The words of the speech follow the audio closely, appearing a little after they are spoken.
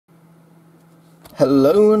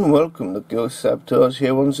Hello and welcome to TheGhostOfSabotage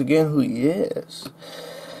here once again. Who yes.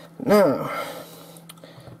 Now,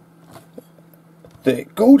 the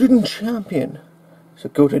golden champion. It's a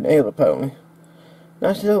golden ale apparently.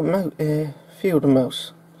 Nice little field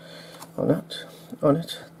mouse on it.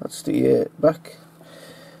 That's the back.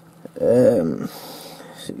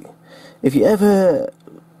 See, if you ever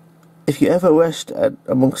rest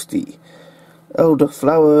amongst the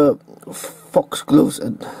elderflower, foxgloves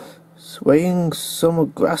and swaying summer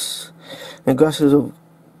grass and grasses of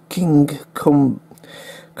Combe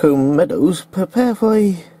meadows, prepare for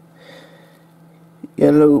a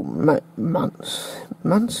yellow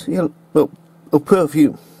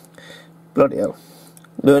perfume. Bloody hell.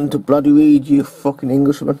 Learn to bloody read, you fucking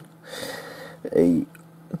Englishman. Then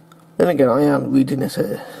again, I am reading this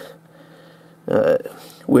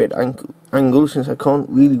weird angle since I can't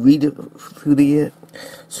really read it through the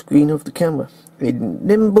screen of the camera. A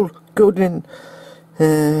nimble golden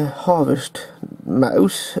harvest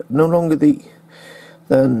mouse, no longer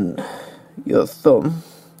than your thumb.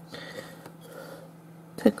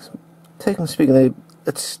 Technically speaking,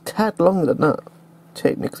 it's a tad longer than that.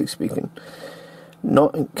 Technically speaking,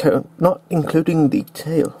 not including the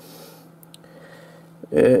tail.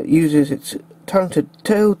 Uses its talented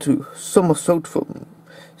tail to somersault from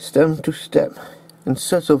stem to stem in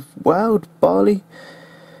search of wild barley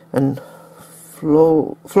and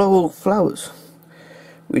floral flowers.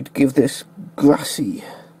 We'd give this grassy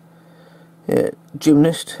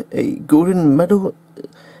gymnast a golden medal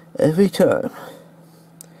every time.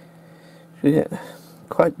 So yeah,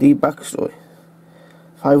 quite the backstory.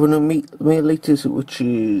 500 milliliters, which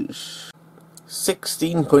is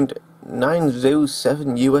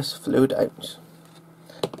 16.907 US fluid ounce.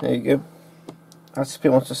 There you go. That's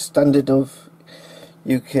pretty much the standard of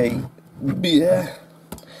UK beer.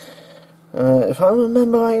 If I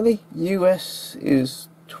remember rightly, US is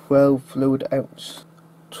 12 fluid ounce.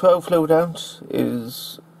 12 fluid ounce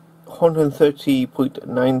is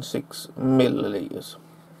 130.96 milliliters.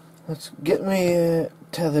 Let's get me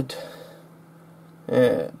tethered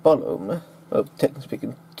bottle opener. Well, technically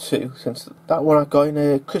speaking, two, since that one I got in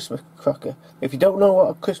a Christmas cracker. If you don't know what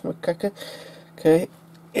a Christmas cracker,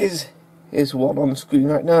 is one on the screen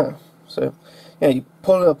right now. So yeah, you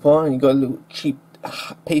pull it apart and you got a little cheap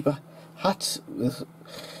paper hat with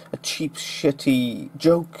a cheap shitty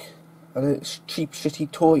joke and a cheap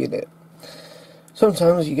shitty toy in it.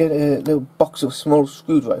 Sometimes you get a little box of small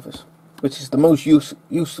screwdrivers, which is the most useful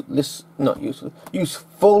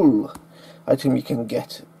item you can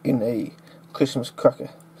get in a Christmas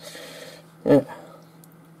cracker. Yeah,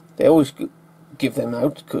 they always give them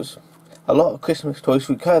out because a lot of Christmas toys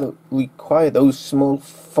require those small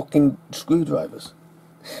fucking screwdrivers.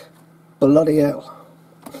 Bloody hell.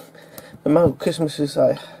 The amount of Christmases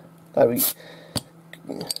that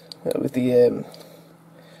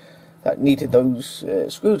needed those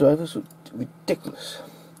screwdrivers was ridiculous.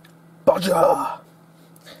 Badger,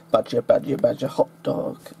 hot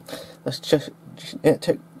dog. Let's just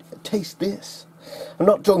taste this. I'm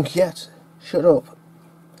not drunk yet. Shut up.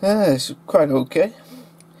 Yeah, it's quite okay.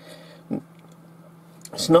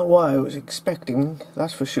 It's not what I was expecting,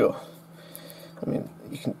 that's for sure. I mean,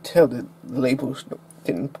 you can tell that the labels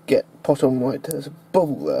didn't get put on right. There's a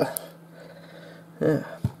bubble there. Yeah,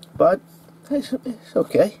 but it's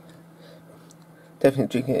okay. Definitely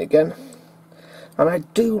drinking it again. And I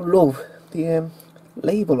do love the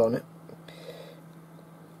label on it.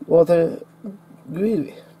 Well, the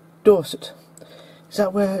brewery, Dorset. Is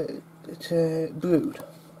that where it's brewed?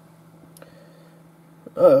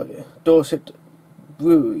 Oh, yeah. Dorset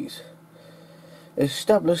Breweries.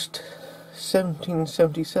 Established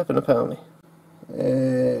 1777 apparently.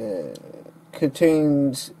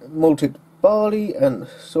 Contains malted barley and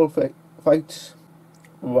sulfites,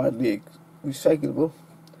 widely recyclable.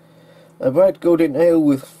 A bright golden ale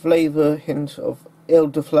with flavour, hints of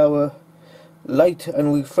elderflower, light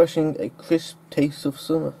and refreshing, a crisp taste of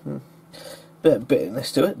summer. Bit of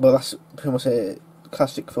bitterness to it, but that's pretty much a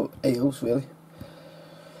classic for ales, really.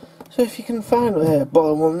 So if you can find a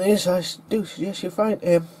bottle of one of these, I do suggest you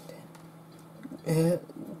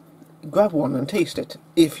grab one and taste it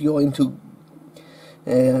if you're into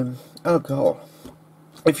alcohol.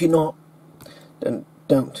 If you're not, then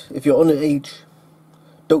don't. If you're underage,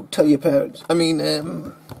 don't tell your parents. I mean,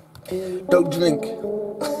 don't drink.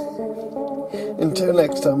 Until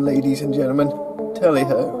next time, ladies and gentlemen, tally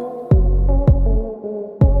ho.